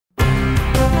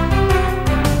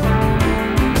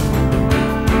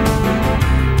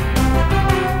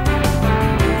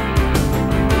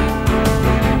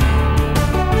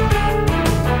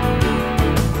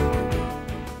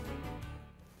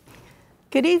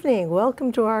Good evening.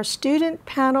 Welcome to our student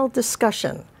panel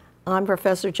discussion. I'm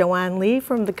Professor Joann Lee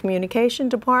from the Communication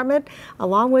Department.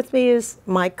 Along with me is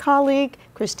my colleague,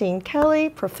 Christine Kelly,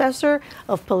 Professor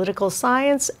of Political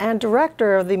Science and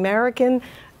Director of the American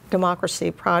Democracy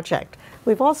Project.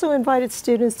 We've also invited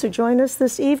students to join us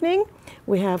this evening.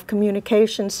 We have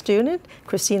communication student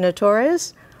Christina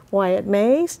Torres, Wyatt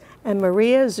Mays, and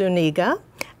Maria Zuniga,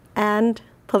 and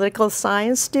political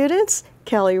science students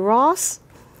Kelly Ross,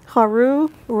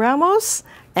 Harue Ramos,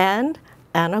 and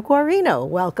Anna Guarino.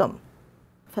 Welcome,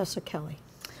 Professor Kelly.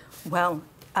 Well,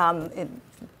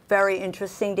 very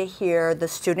interesting to hear the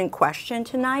student question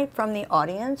tonight from the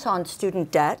audience on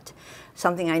student debt,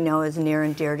 something I know is near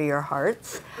and dear to your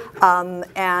hearts. There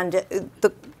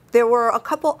were a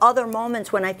couple other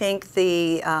moments when I think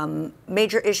the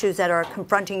major issues that are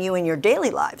confronting you in your daily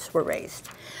lives were raised.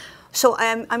 So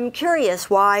I'm curious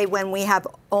why, when we have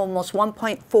almost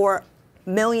 1.4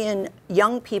 million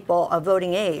young people of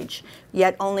voting age,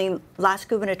 yet only last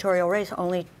gubernatorial race,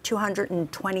 only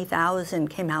 220,000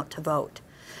 came out to vote.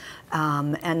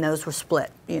 And those were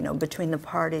split, between the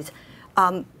parties.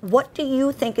 What do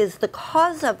you think is the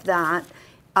cause of that?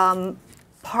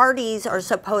 Parties are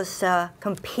supposed to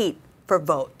compete for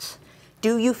votes.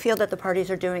 Do you feel that the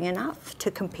parties are doing enough to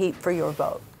compete for your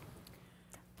vote?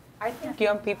 I think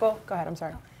young people, go ahead, I'm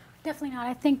sorry. Definitely not.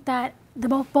 I think that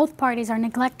both parties are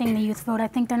neglecting the youth vote. I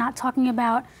think they're not talking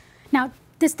about, now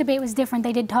this debate was different.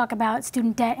 They did talk about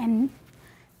student debt and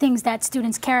things that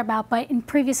students care about, but in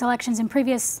previous elections,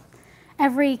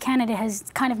 every candidate has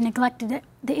kind of neglected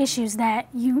the issues that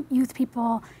youth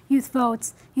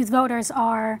voters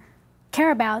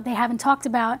care about. They haven't talked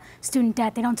about student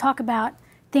debt. They don't talk about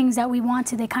things that we want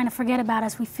to. They kind of forget about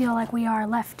us. We feel like we are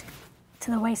left to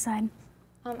the wayside.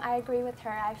 I agree with her.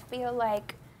 I feel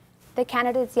like the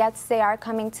candidates, yes, they are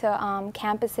coming to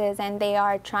campuses and they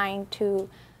are trying to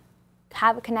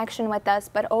have a connection with us,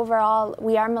 but overall,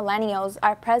 we are millennials.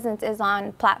 Our presence is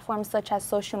on platforms such as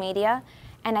social media,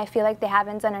 and I feel like they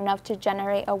haven't done enough to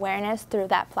generate awareness through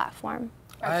that platform.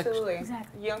 Absolutely.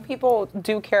 Exactly. Young people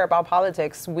do care about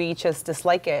politics. We just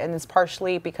dislike it, and it's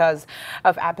partially because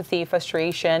of apathy,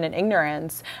 frustration, and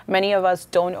ignorance. Many of us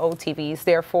don't own TVs,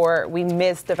 therefore we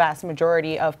miss the vast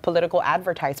majority of political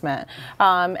advertisement.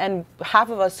 And half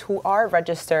of us who are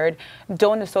registered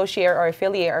don't associate or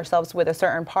affiliate ourselves with a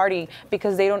certain party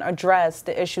because they don't address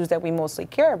the issues that we mostly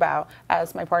care about.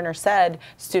 As my partner said,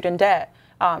 student debt,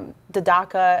 the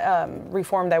DACA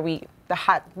reform that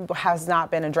has not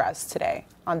been addressed today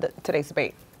on today's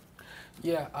debate.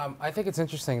 Yeah, I think it's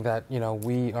interesting that,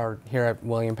 we are here at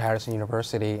Paterson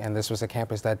University, and this was a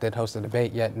campus that did host a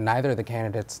debate, yet neither of the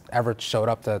candidates ever showed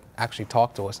up to actually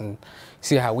talk to us and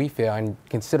see how we feel. And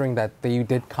considering that they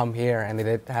did come here and they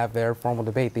did have their formal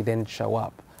debate, they didn't show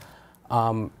up.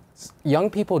 Young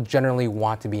people generally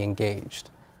want to be engaged.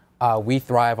 We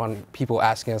thrive on people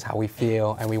asking us how we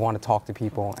feel, and we want to talk to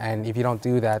people. And if you don't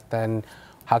do that, then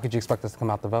how could you expect us to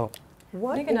come out to vote?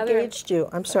 What engaged you?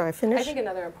 I'm sorry, finish. I think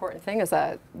another important thing is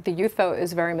that the youth vote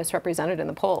is very misrepresented in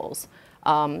the polls.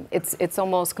 It's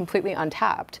almost completely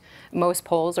untapped. Most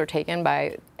polls are taken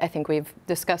by, I think we've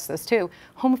discussed this too,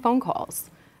 home phone calls.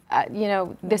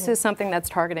 This is something that's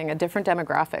targeting a different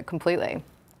demographic completely.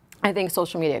 I think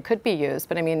social media could be used,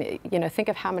 but I mean, think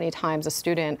of how many times a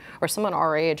student or someone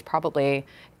our age probably,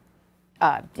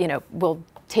 will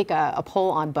take a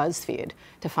poll on BuzzFeed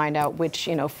to find out which,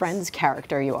 Friends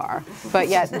character you are. But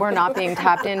yet we're not being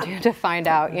tapped into to find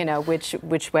out,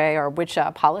 which way or which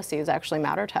policies actually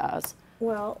matter to us.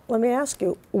 Well, let me ask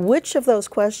you, which of those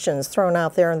questions thrown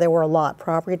out there, and there were a lot,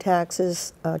 property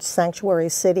taxes, sanctuary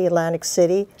city, Atlantic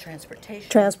City,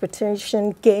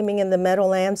 transportation, gaming in the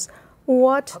Meadowlands,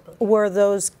 what were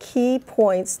those key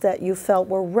points that you felt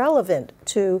were relevant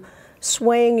to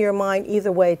swaying your mind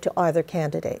either way to either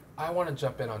candidate? I want to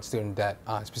jump in on student debt,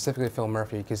 specifically Phil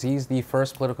Murphy, because he's the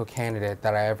first political candidate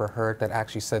that I ever heard that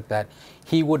actually said that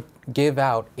he would give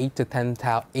out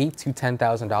 $8,000 to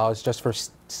 $10,000 just for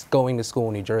going to school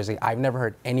in New Jersey. I've never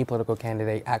heard any political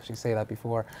candidate actually say that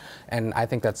before, and I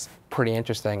think that's pretty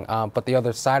interesting. But the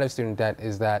other side of student debt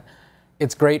is that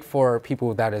it's great for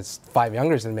people that is 5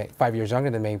 years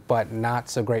younger than me, but not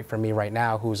so great for me right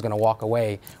now, who's going to walk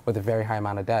away with a very high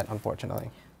amount of debt, unfortunately.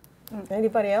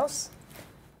 Anybody else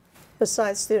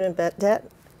besides student debt?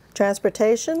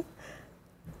 Transportation?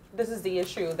 This is the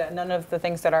issue, that none of the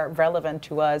things that are relevant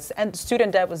to us, and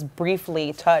student debt was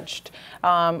briefly touched.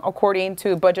 According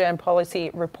to Budget and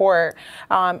Policy Report,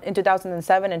 in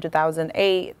 2007 and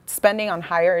 2008, spending on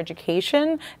higher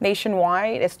education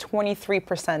nationwide is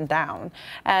 23% down.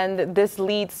 And this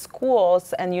leads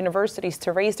schools and universities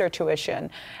to raise their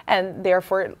tuition, and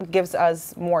therefore gives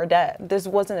us more debt. This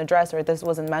wasn't addressed, or this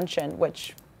wasn't mentioned,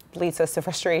 which leads us to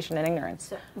frustration and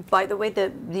ignorance. By the way,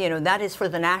 that is for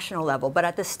the national level, but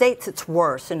at the states it's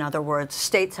worse. In other words,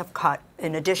 states have cut,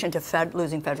 in addition to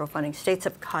losing federal funding, states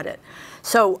have cut it.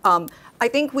 So I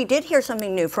think we did hear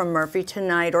something new from Murphy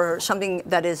tonight, or something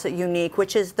that is unique,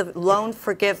 which is the loan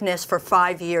forgiveness for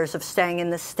 5 years of staying in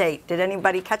the state. Did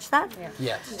anybody catch that? Yeah.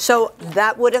 Yes. So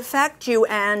that would affect you,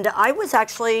 and I was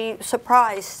actually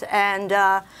surprised, and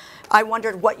I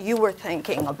wondered what you were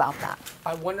thinking about that.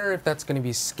 I wonder if that's going to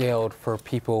be scaled for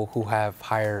people who have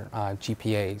higher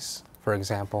GPAs, for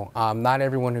example. Not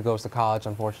everyone who goes to college,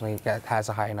 unfortunately, has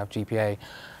a high enough GPA.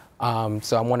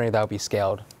 So I'm wondering if that would be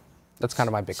scaled. That's kind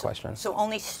of my big question. So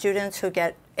only students who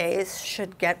get A's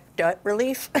should get debt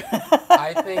relief?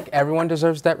 I think everyone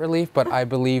deserves debt relief, but I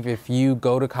believe if you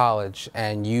go to college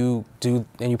and you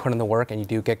put in the work and you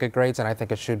do get good grades, and I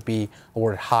think it should be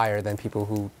awarded higher than people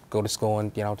who go to school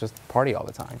and just party all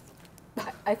the time.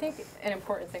 I think an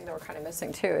important thing that we're kind of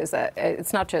missing too is that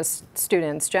it's not just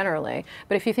students generally,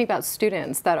 but if you think about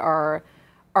students that are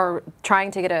trying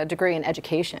to get a degree in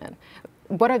education,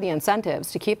 what are the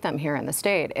incentives to keep them here in the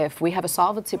state if we have a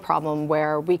solvency problem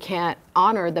where we can't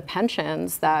honor the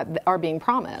pensions that are being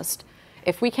promised?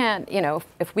 If we can't,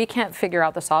 if we can't figure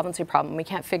out the solvency problem, we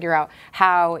can't figure out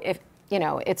how,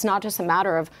 it's not just a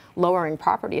matter of lowering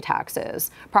property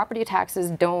taxes. Property taxes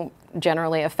don't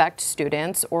generally affect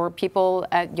students or people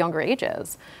at younger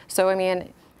ages. So, I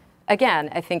mean, again,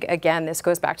 I think, this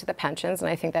goes back to the pensions, and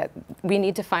I think that we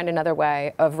need to find another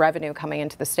way of revenue coming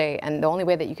into the state, and the only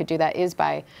way that you could do that is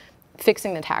by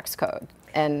fixing the tax code,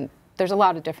 and there's a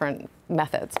lot of different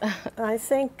methods. I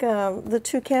think the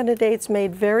two candidates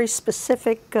made very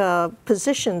specific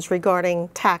positions regarding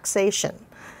taxation.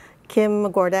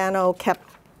 Kim Guadagno kept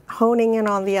honing in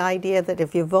on the idea that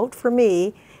if you vote for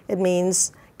me, it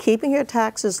means keeping your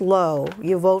taxes low.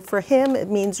 You vote for him, it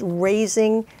means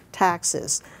raising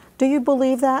taxes. Do you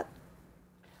believe that?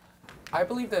 I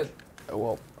believe that,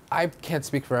 well, I can't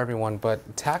speak for everyone,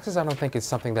 but taxes I don't think is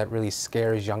something that really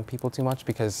scares young people too much,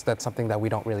 because that's something that we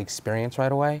don't really experience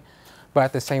right away. But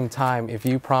at the same time, if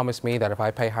you promise me that if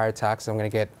I pay higher taxes, I'm going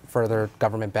to get further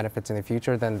government benefits in the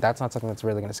future, then that's not something that's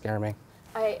really going to scare me.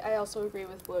 I also agree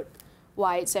with what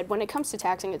Wyatt said. When it comes to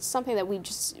taxing, it's something that we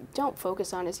just don't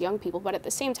focus on as young people, but at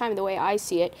the same time, the way I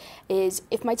see it is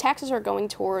if my taxes are going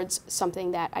towards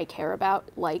something that I care about,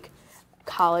 like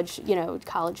college,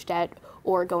 college debt,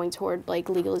 or going toward like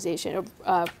legalization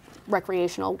of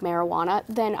recreational marijuana,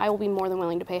 then I will be more than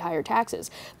willing to pay higher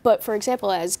taxes. But for example,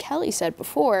 as Kelly said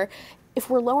before, if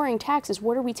we're lowering taxes,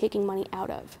 what are we taking money out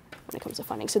of when it comes to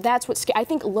funding? So that's what I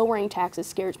think lowering taxes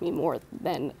scares me more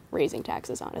than raising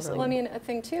taxes, honestly. Well, I mean, a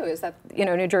thing too is that,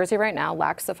 New Jersey right now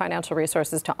lacks the financial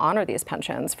resources to honor these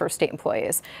pensions for state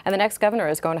employees. And the next governor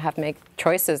is going to have to make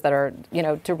choices that are,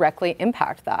 directly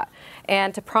impact that.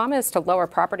 And to promise to lower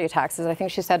property taxes, I think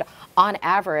she said on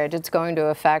average, it's going to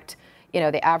affect,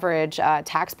 the average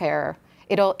taxpayer.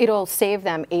 It'll save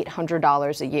them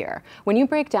 $800 a year. When you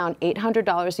break down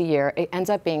 $800 a year, it ends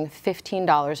up being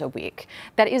 $15 a week.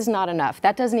 That is not enough.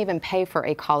 That doesn't even pay for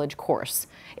a college course.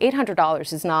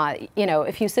 $800 is not,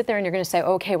 if you sit there and you're going to say,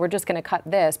 okay, we're just going to cut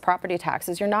this, property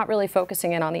taxes, you're not really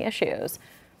focusing in on the issues.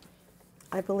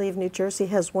 I believe New Jersey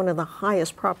has one of the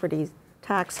highest property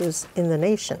taxes in the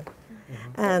nation.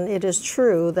 Mm-hmm. And it is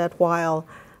true that while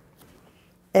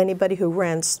anybody who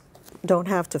rents don't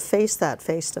have to face that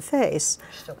face to face.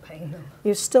 You're still paying them.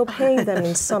 You're still paying them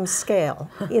in some scale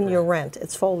in your rent.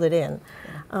 It's folded in.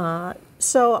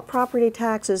 So property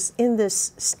taxes in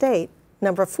this state,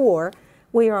 number 4,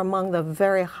 we are among the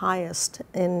very highest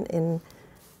in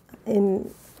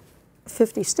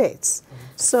 50 states.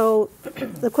 So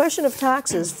the question of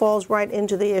taxes falls right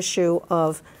into the issue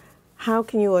of how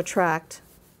can you attract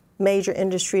major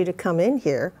industry to come in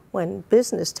here when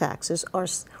business taxes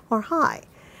are high.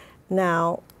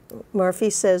 Now, Murphy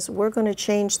says we're going to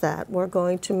change that. We're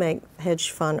going to make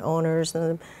hedge fund owners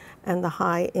and the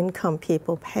high income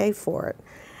people pay for it.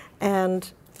 And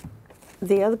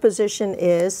the other position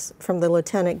is from the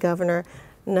lieutenant governor,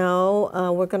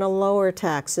 no, we're going to lower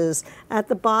taxes. At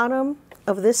the bottom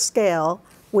of this scale,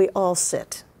 we all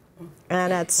sit.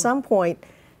 And at some point,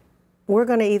 we're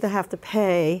going to either have to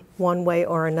pay one way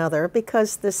or another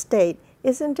because the state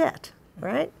is in debt,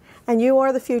 right? And you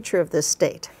are the future of this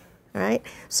state. All right.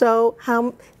 So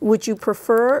how would you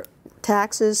prefer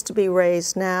taxes to be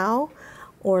raised now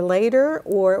or later,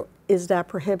 or is that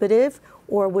prohibitive?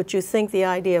 Or would you think the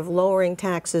idea of lowering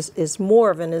taxes is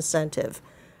more of an incentive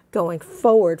going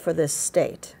forward for this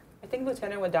state? I think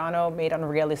Lieutenant Guadagno made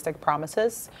unrealistic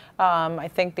promises. I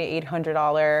think the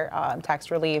 $800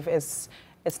 tax relief is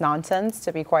nonsense,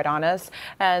 to be quite honest.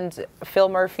 And Phil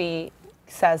Murphy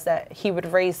says that he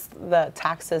would raise the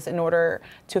taxes in order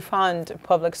to fund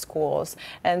public schools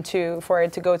and for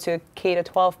it to go to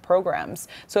K-12 programs.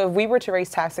 So if we were to raise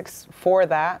taxes for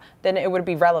that, then it would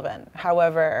be relevant.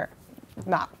 However,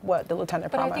 not what the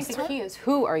lieutenant promised. But I think the key is,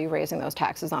 who are you raising those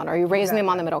taxes on? Are you raising them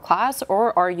on the middle class,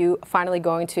 or are you finally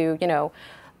going to, you know,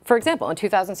 for example, in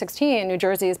 2016, New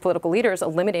Jersey's political leaders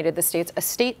eliminated the state's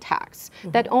estate tax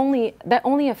that only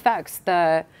affects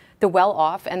the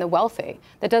well-off and the wealthy.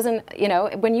 That doesn't, you know,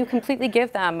 when you completely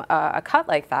give them a cut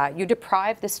like that, you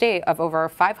deprive the state of over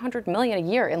 $500 million a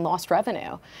year in lost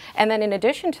revenue. And then in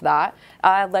addition to that,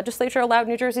 legislature allowed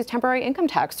New Jersey's temporary income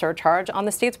tax surcharge on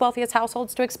the state's wealthiest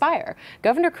households to expire.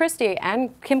 Governor Christie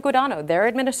and Kim Guadagno, their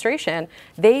administration,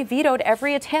 they vetoed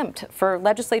every attempt for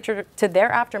legislature to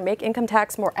thereafter make income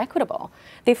tax more equitable.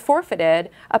 They forfeited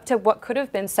up to what could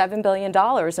have been $7 billion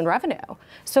in revenue.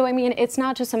 So, I mean, it's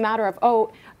not just a matter of,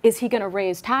 oh, is he going to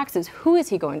raise taxes? Who is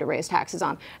he going to raise taxes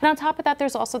on? And on top of that,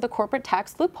 there's also the corporate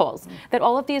tax loopholes that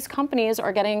all of these companies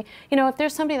are getting. You know, if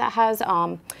there's somebody that has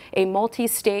a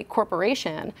multi-state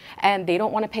corporation and they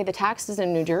don't want to pay the taxes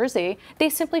in New Jersey, they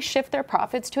simply shift their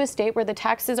profits to a state where the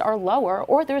taxes are lower,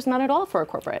 or there's none at all for a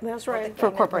corporate. That's right.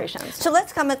 For corporations. So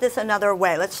let's come at this another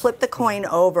way. Let's flip the coin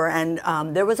over. And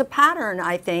there was a pattern,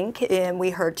 I think, and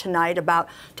we heard tonight about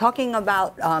talking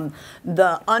about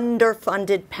the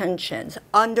underfunded pensions,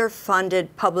 underfunded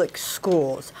public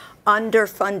schools,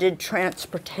 underfunded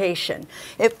transportation.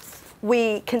 If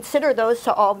we consider those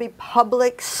to all be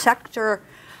public sector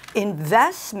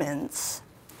investments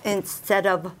instead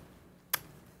of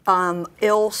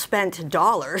ill-spent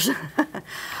dollars,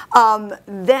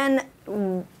 then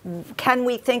can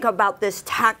we think about this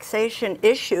taxation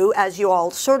issue, as you all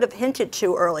sort of hinted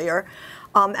to earlier,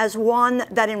 as one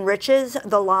that enriches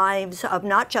the lives of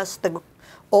not just the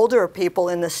older people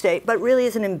in the state, but really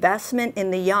is an investment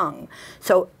in the young.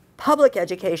 So public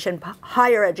education,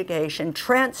 higher education,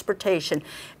 transportation,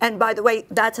 and by the way,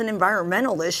 that's an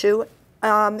environmental issue.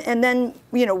 And then,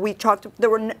 you know, we talked, there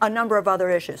were a number of other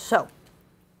issues. So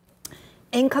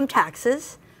income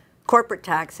taxes, corporate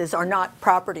taxes are not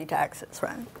property taxes,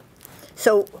 right?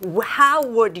 So how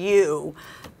would you,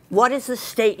 what is the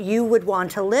state you would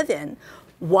want to live in?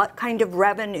 What kind of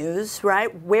revenues,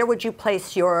 right? Where would you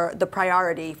place the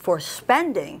priority for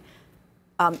spending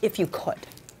if you could?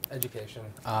 Education.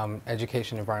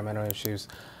 Education, environmental issues.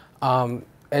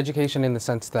 Education in the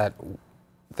sense that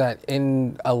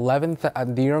in the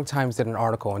New York Times did an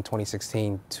article in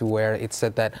 2016 to where it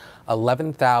said that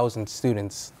 11,000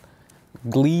 students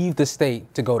leave the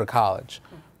state to go to college.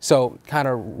 So kind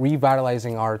of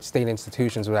revitalizing our state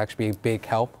institutions would actually be a big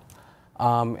help.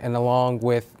 And along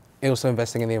with also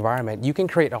investing in the environment, you can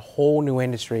create a whole new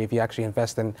industry if you actually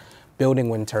invest in building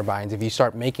wind turbines, if you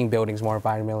start making buildings more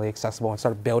environmentally accessible and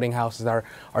start building houses that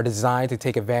are designed to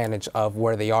take advantage of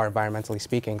where they are environmentally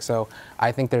speaking. So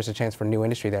I think there's a chance for new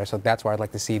industry there. So that's where I'd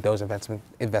like to see those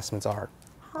investments are.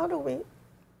 How do we,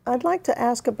 I'd like to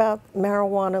ask about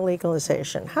marijuana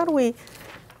legalization. How do we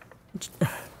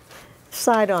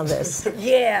decide on this?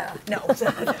 Yeah, no.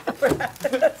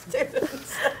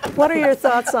 What are your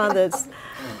thoughts on this?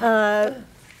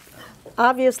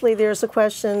 Obviously, there's a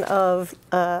question of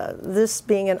this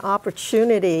being an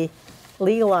opportunity,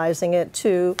 legalizing it,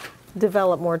 to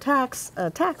develop more tax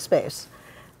base.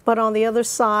 But on the other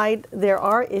side, there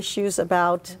are issues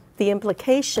about the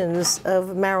implications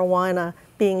of marijuana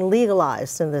being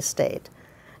legalized in this state.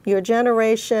 Your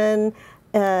generation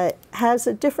has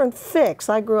a different fix.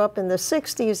 I grew up in the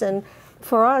 60s, and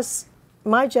for us,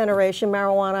 my generation,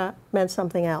 marijuana meant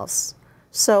something else.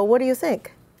 So what do you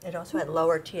think? It also had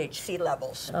lower THC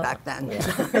levels back then.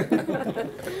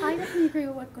 I definitely agree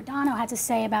with what Guadagno had to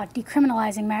say about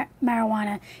decriminalizing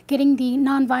marijuana, getting the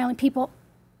nonviolent people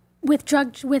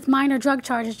with minor drug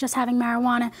charges, just having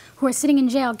marijuana, who are sitting in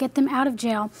jail, get them out of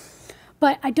jail.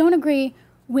 But I don't agree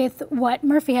with what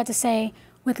Murphy had to say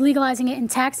with legalizing it and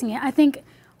taxing it. I think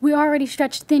we're already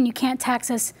stretched thin. You can't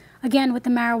tax us again with the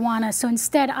marijuana. So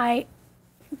instead, I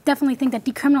definitely think that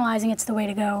decriminalizing it's the way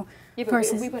to go. Yeah, but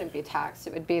we wouldn't be taxed.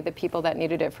 It would be the people that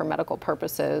needed it for medical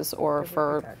purposes or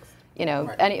for, You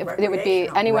know, it would be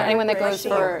anyone that goes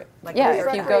for,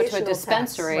 if you go to a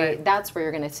dispensary, that's where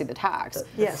you're going to see the tax.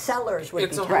 Yes, sellers would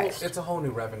be taxed. It's a whole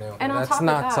new revenue. And that's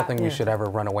not something we should ever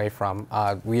run away from.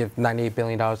 We have $98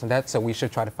 billion in debt, so we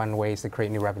should try to find ways to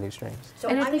create new revenue streams. So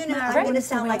I'm going to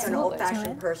sound like an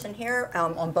old-fashioned person here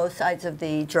on both sides of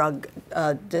the drug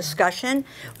discussion,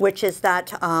 which is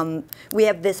that we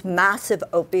have this massive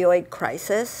opioid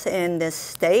crisis in this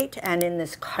state and in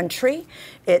this country.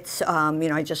 It's,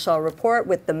 I just saw a report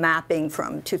with the mapping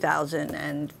from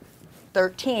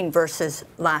 2013 versus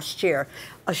last year,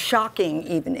 a shocking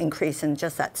even increase in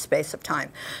just that space of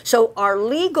time. So our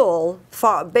legal,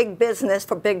 big business,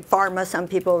 for big pharma, some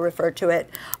people refer to it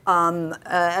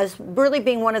as really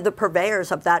being one of the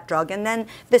purveyors of that drug. And then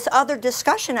this other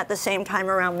discussion at the same time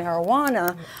around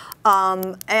marijuana.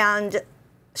 And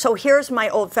so here's my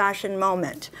old-fashioned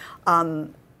moment.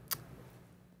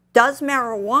 Does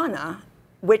marijuana,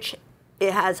 which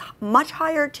it has much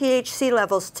higher THC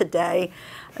levels today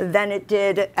than it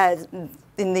did as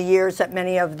in the years that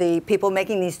many of the people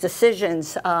making these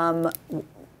decisions, the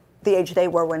age they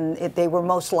were when they were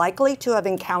most likely to have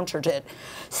encountered it.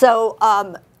 So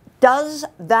does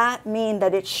that mean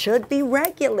that it should be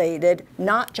regulated,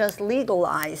 not just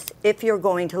legalized, if you're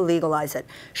going to legalize it?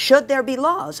 Should there be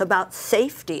laws about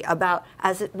safety, about,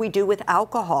 as we do with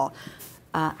alcohol?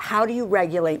 How do you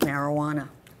regulate marijuana?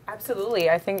 Absolutely.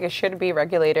 I think it should be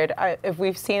regulated. If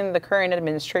we've seen the current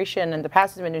administration and the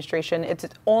past administration, it's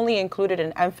only included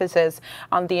an emphasis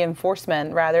on the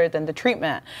enforcement rather than the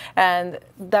treatment. And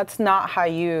that's not how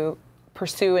you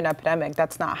pursue an epidemic.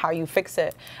 That's not how you fix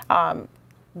it.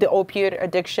 The opioid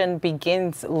addiction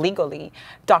begins legally.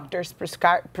 Doctors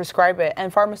prescribe it,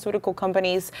 and pharmaceutical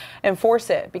companies enforce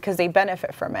it because they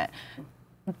benefit from it.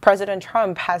 President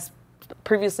Trump has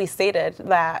previously stated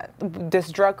that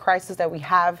this drug crisis that we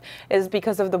have is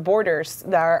because of the borders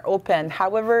that are open.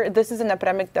 However, this is an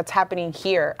epidemic that's happening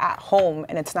here at home,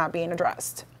 and it's not being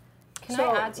addressed. Can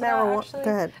I add to that, actually? Go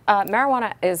ahead.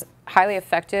 Marijuana is highly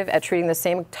effective at treating the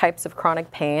same types of chronic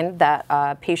pain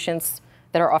that patients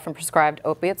that are often prescribed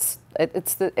opiates.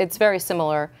 It's very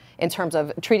similar in terms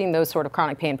of treating those sort of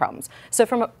chronic pain problems. So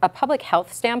from a public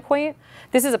health standpoint,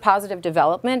 this is a positive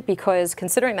development because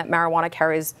considering that marijuana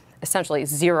carries essentially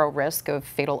zero risk of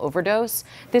fatal overdose,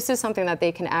 this is something that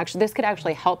they can this could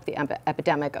actually help the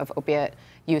epidemic of opiate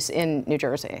use in New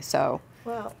Jersey. So,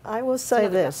 well, I will say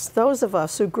this, those of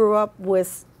us who grew up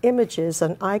with images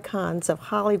and icons of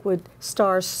Hollywood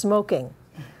stars smoking,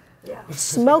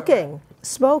 smoking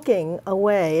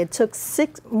away, it took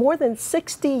more than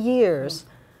 60 years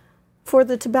for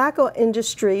the tobacco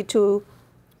industry to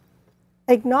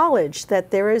acknowledge that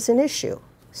there is an issue,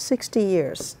 60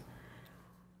 years.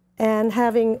 And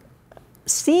having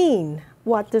seen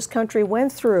what this country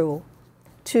went through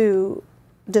to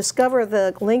discover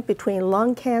the link between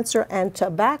lung cancer and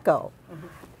tobacco,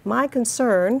 my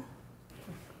concern,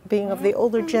 being of the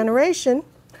older generation,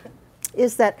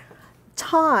 is that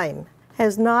time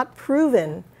has not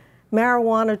proven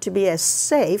marijuana to be as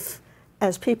safe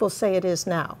as people say it is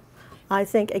now. I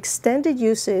think extended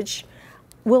usage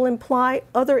will imply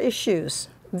other issues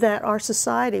that our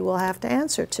society will have to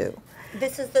answer to.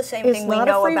 This is the same thing we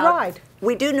know about.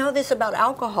 We do know this about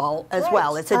alcohol as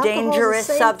well. It's a dangerous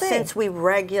substance. We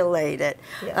regulate it.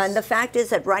 Yes. And the fact is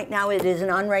that right now it is an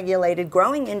unregulated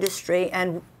growing industry,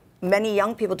 and many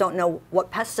young people don't know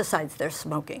what pesticides they're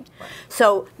smoking. Right.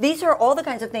 So these are all the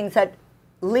kinds of things that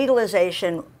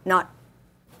legalization, not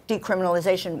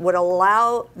decriminalization, would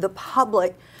allow the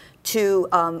public to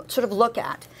sort of look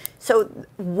at. So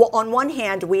on one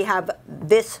hand, we have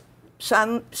this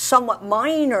somewhat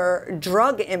minor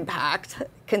drug impact,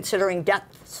 considering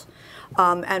deaths.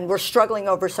 And we're struggling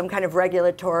over some kind of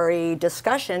regulatory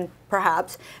discussion,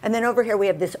 perhaps. And then over here we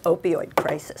have this opioid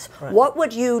crisis. Right. What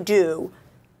would you do?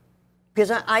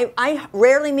 Because I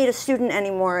rarely meet a student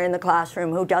anymore in the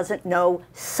classroom who doesn't know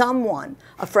someone,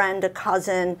 a friend, a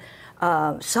cousin,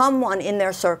 someone in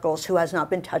their circles who has not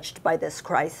been touched by this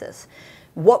crisis.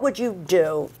 What would you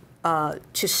do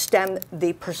to stem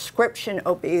the prescription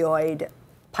opioid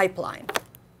pipeline?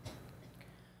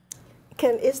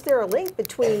 Is there a link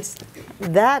between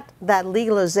that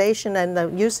legalization and the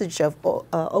usage of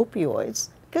opioids,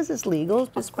 because it's legal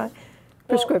just by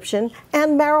prescription,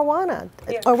 and marijuana?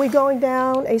 Yeah. Are we going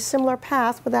down a similar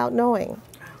path without knowing?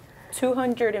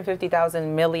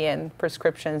 250,000 million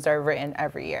prescriptions are written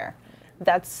every year.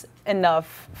 That's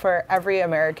enough for every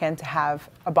American to have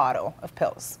a bottle of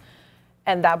pills.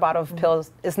 And that bottle of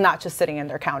pills is not just sitting in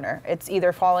their counter. It's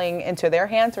either falling into their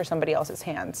hands or somebody else's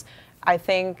hands. I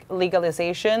think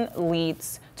legalization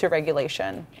leads to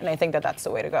regulation, and I think that that's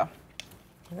the way to go.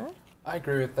 I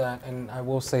agree with that, and I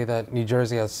will say that New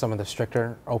Jersey has some of the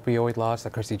stricter opioid laws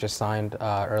that Christy just signed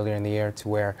earlier in the year, to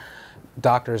where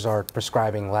doctors are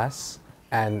prescribing less,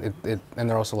 and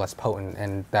they're also less potent,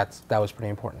 and that was pretty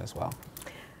important as well.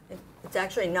 It's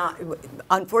actually not,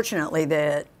 unfortunately,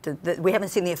 we haven't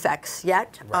seen the effects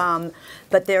yet, right.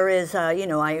 But there is, you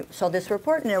know, I saw this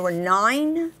report, and there were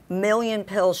 9 million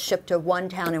pills shipped to one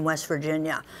town in West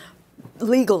Virginia,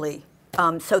 legally.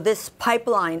 So this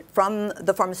pipeline from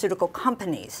the pharmaceutical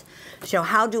companies, you know,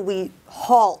 how do we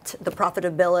halt the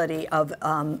profitability of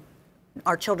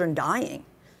our children dying,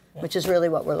 which is really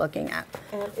what we're looking at.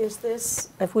 And is this,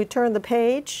 if we turn the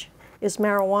page, is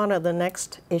marijuana the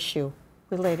next issue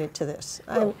related to this?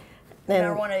 Well,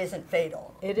 marijuana isn't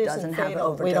fatal. It isn't doesn't fatal.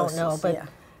 have overdoses. We don't know, but yeah.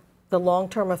 the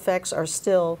long-term effects are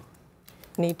still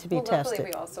need to be tested. Luckily,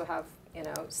 we also have, you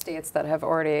know, states that have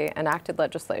already enacted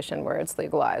legislation where it's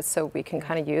legalized, so we can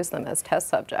kind of use them as test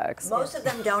subjects. Most of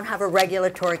them don't have a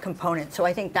regulatory component, so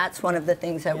I think that's one of the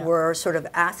things that we're sort of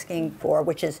asking for,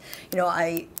 which is, you know,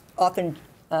 I often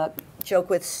joke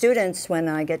with students when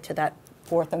I get to that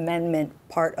Fourth Amendment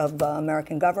part of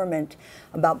American government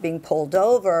about being pulled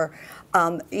over.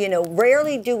 You know,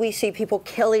 rarely do we see people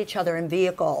kill each other in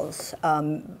vehicles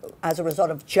as a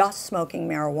result of just smoking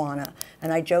marijuana.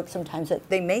 And I joke sometimes that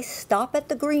they may stop at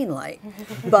the green light,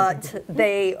 but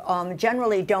they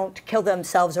generally don't kill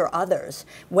themselves or others.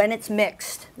 When it's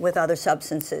mixed with other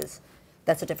substances,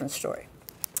 that's a different story.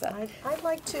 I'd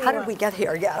like to. How did we get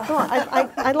here? Yeah.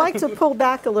 I'd like to pull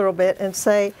back a little bit and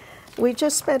say, we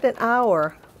just spent an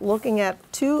hour looking at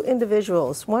 2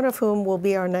 individuals, one of whom will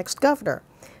be our next governor.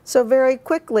 So very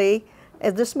quickly,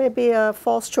 and this may be a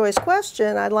false choice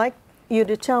question, I'd like you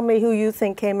to tell me who you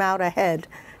think came out ahead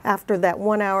after that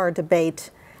 1-hour debate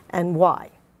and why.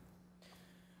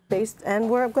 And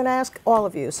we're going to ask all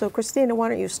of you. So Christina, why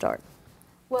don't you start?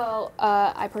 Well,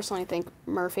 I personally think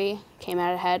Murphy came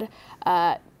out ahead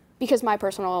because my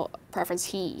personal preference,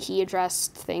 he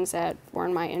addressed things that were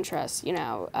in my interest, you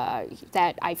know,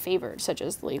 that I favored, such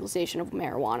as the legalization of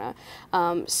marijuana,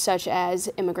 such as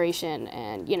immigration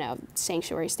and, you know,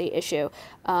 sanctuary state issue.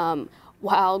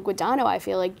 While Guadagno, I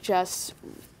feel like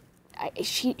I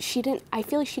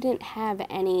feel like she didn't have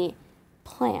any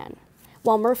plan.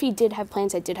 While Murphy did have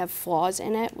plans that did have flaws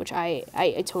in it, which I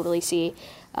totally see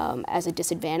as a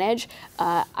disadvantage,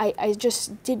 I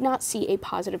just did not see a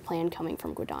positive plan coming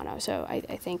from Guadagno. So I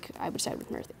think I would side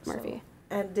with Murphy.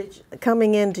 And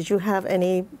coming in, did you have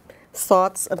any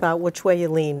thoughts about which way you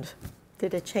leaned?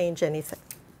 Did it change anything?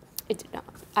 It did not.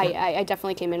 I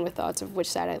definitely came in with thoughts of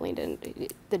which side I leaned in.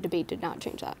 The debate did not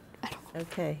change that at all.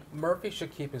 Okay. Murphy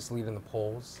should keep his lead in the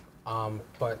polls.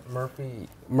 But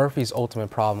Murphy's ultimate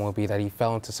problem will be that he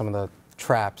fell into some of the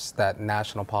traps that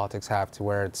national politics have, to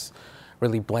where it's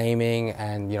really blaming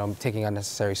and, you know, taking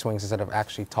unnecessary swings instead of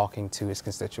actually talking to his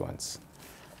constituents.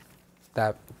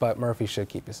 But Murphy should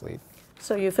keep his lead.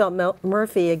 So you felt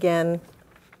Murphy again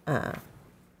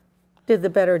did the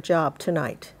better job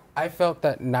tonight? I felt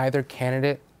that neither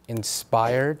candidate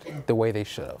inspired the way they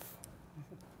should have.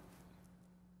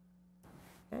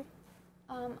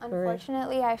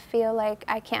 Unfortunately, I feel like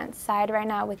I can't side right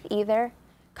now with either.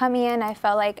 Coming in, I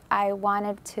felt like I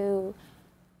wanted to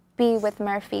be with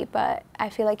Murphy, but I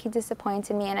feel like he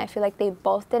disappointed me, and I feel like they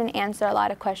both didn't answer a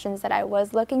lot of questions that I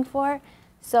was looking for.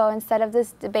 So instead of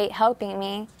this debate helping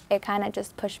me, it kind of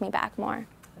just pushed me back more.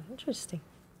 Interesting.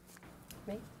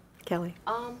 Me? Kelly?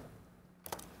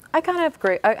 I kind of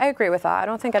agree. I agree with that. I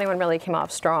don't think anyone really came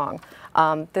off strong.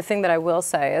 The thing that I will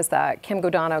say is that Kim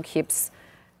Guadagno keeps,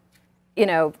 you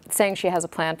know, saying she has a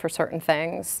plan for certain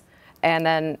things, and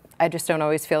then I just don't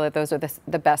always feel that those are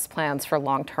the best plans for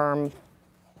long-term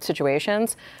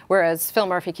situations. Whereas Phil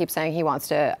Murphy keeps saying he wants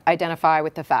to identify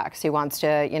with the facts. He wants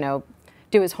to, you know,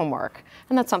 do his homework,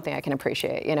 and that's something I can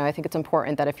appreciate. You know, I think it's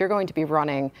important that if you're going to be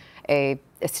running a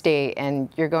state and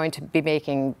you're going to be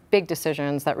making big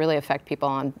decisions that really affect people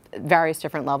on various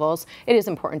different levels, it is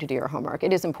important to do your homework.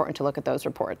 It is important to look at those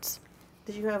reports.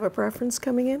 Did you have a preference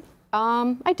coming in?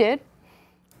 I did.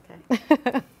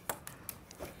 Okay.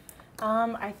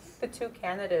 I think the 2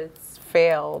 candidates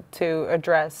failed to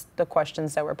address the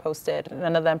questions that were posted.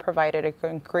 None of them provided a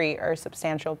concrete or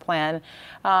substantial plan.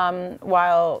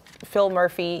 While Phil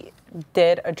Murphy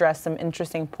did address some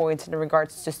interesting points in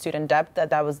regards to student debt,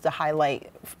 that was the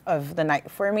highlight of the night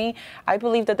for me. I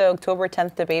believe that the October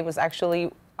 10th debate was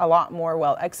actually a lot more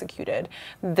well executed.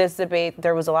 This debate,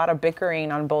 there was a lot of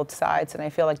bickering on both sides, and I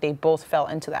feel like they both fell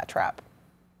into that trap.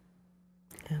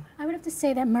 I would have to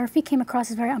say that Murphy came across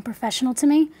as very unprofessional to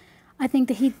me. I think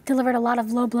that he delivered a lot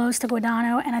of low blows to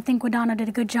Guadagno, and I think Guadagno did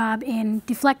a good job in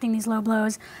deflecting these low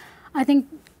blows. I think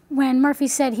when Murphy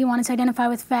said he wanted to identify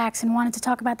with facts and wanted to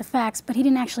talk about the facts, but he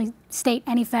didn't actually state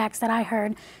any facts that I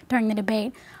heard during the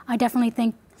debate, I definitely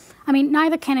think, I mean,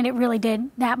 neither candidate really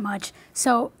did that much.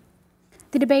 So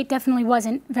the debate definitely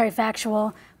wasn't very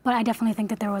factual, but I definitely think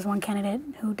that there was one candidate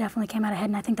who definitely came out ahead,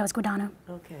 and I think that was Guadagno.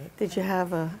 Okay. Did you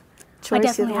have a choice? I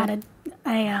definitely had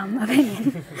an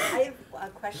opinion. I have a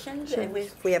question,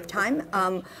 if we have time,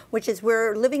 which is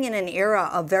we're living in an era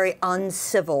of very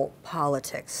uncivil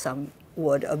politics, some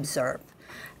would observe.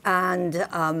 And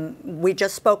we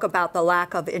just spoke about the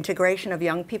lack of integration of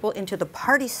young people into the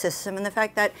party system and the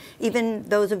fact that even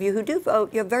those of you who do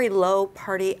vote, you have very low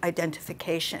party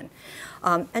identification.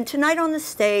 And tonight on the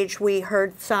stage, we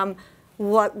heard some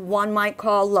what one might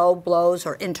call low blows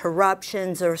or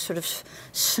interruptions or sort of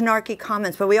snarky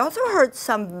comments, but we also heard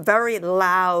some very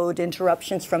loud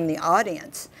interruptions from the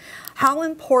audience. How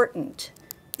important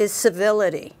is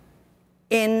civility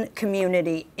in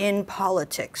community, in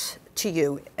politics to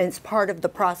you as part of the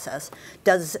process?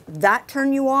 Does that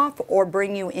turn you off or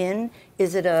bring you in?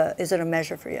 Is it a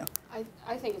measure for you?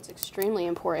 I think it's extremely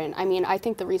important. I mean, I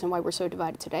think the reason why we're so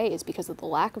divided today is because of the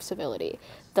lack of civility,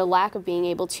 the lack of being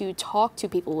able to talk to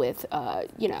people with,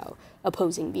 you know,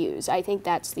 opposing views. I think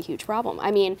that's the huge problem.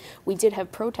 I mean, we did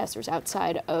have protesters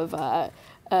outside of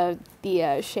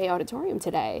the Shea Auditorium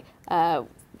today,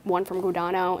 one from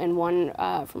Guadagno and one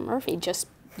from Murphy, just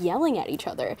yelling at each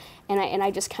other, and I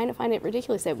just kind of find it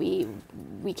ridiculous that we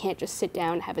can't just sit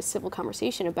down and have a civil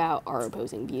conversation about our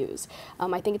opposing views.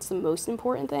 I think it's the most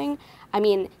important thing. I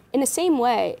mean, in the same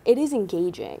way, it is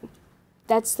engaging.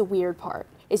 That's the weird part,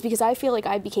 is because I feel like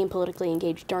I became politically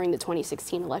engaged during the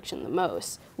 2016 election the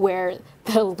most, where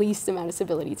the least amount of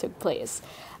civility took place.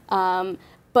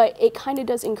 But it kind of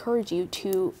does encourage you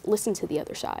to listen to the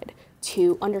other side,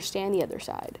 to understand the other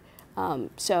side.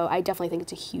 So I definitely think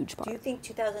it's a huge part. Do you think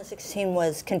 2016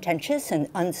 was contentious and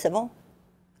uncivil?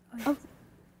 Oh,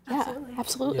 yeah,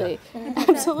 absolutely. Yeah.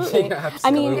 Absolutely. Yeah,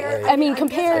 absolutely. I mean,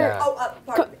 compare.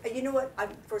 Yeah. You know what?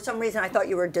 For some reason, I thought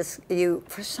you were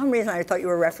For some reason, I thought you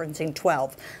were referencing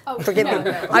 12. Oh, Forgive me.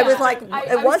 no. I was like,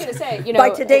 I was going to say, you know, by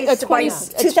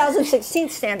 2016 2016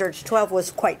 standards, 12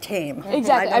 was quite tame.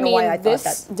 Exactly. I don't know why I thought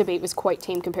this that. debate was quite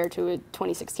tame compared to a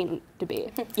 2016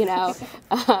 debate. You know,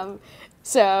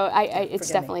 so it's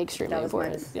definitely extremely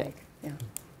important. Yeah.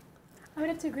 I would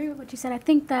have to agree with what you said. I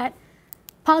think that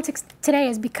politics today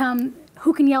has become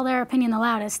who can yell their opinion the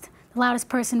loudest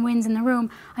person wins in the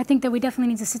room. I think that we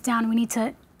definitely need to sit down and we need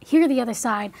to hear the other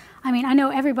side. I mean, I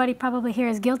know everybody probably here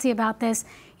is guilty about this,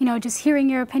 you know, just hearing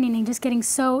your opinion and just getting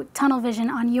so tunnel vision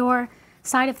on your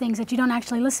side of things that you don't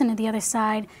actually listen to the other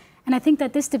side. And I think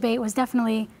that this debate was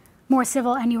definitely more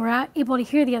civil and you were able to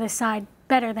hear the other side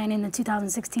better than in the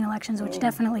 2016 elections, which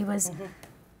definitely was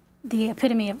the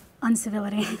epitome of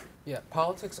uncivility. Yeah,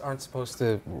 politics aren't supposed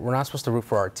to, we're not supposed to root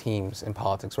for our teams in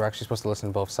politics. We're actually supposed to listen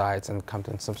to both sides and come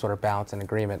to some sort of balance and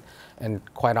agreement. And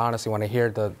quite honestly, when I hear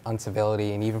the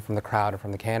uncivility, and even from the crowd and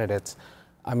from the candidates,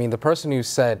 I mean, the person who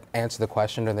said, answer the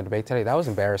question during the debate today, that was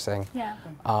embarrassing. Yeah.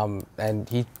 And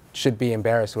he should be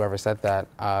embarrassed, whoever said that.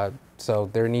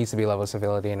 So there needs to be a level of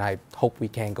civility, and I hope we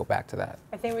can go back to that.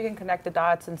 I think we can connect the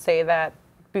dots and say that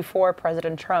before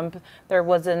President Trump, there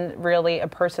wasn't really a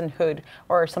personhood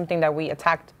or something that we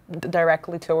attacked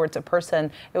directly towards a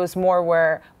person. It was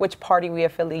more which party we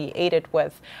affiliated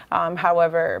with.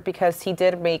 However, because he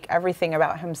did make everything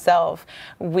about himself,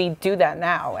 we do that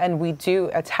now, and we do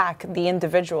attack the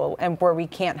individual, and where we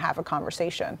can't have a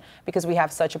conversation because we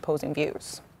have such opposing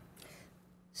views.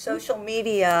 Social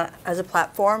media as a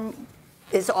platform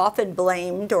is often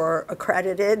blamed or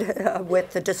accredited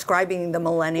with describing the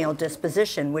millennial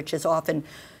disposition, which is often,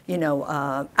 you know,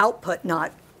 output,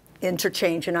 not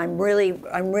interchange. And I'm really,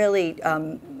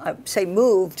 I say,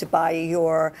 moved by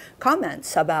your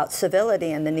comments about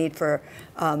civility and the need for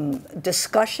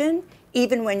discussion,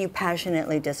 even when you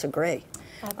passionately disagree.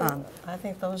 I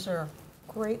think those are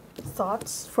great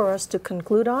thoughts for us to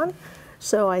conclude on.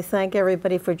 So I thank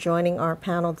everybody for joining our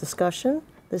panel discussion.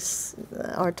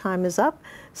 Our time is up.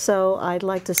 So I'd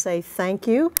like to say thank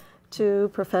you to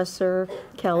Professor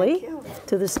Kelly,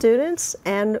 to the students,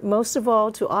 and most of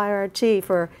all to IRT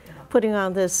for putting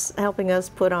on this, helping us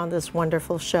put on this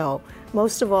wonderful show.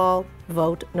 Most of all,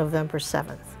 vote November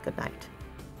 7th. Good night.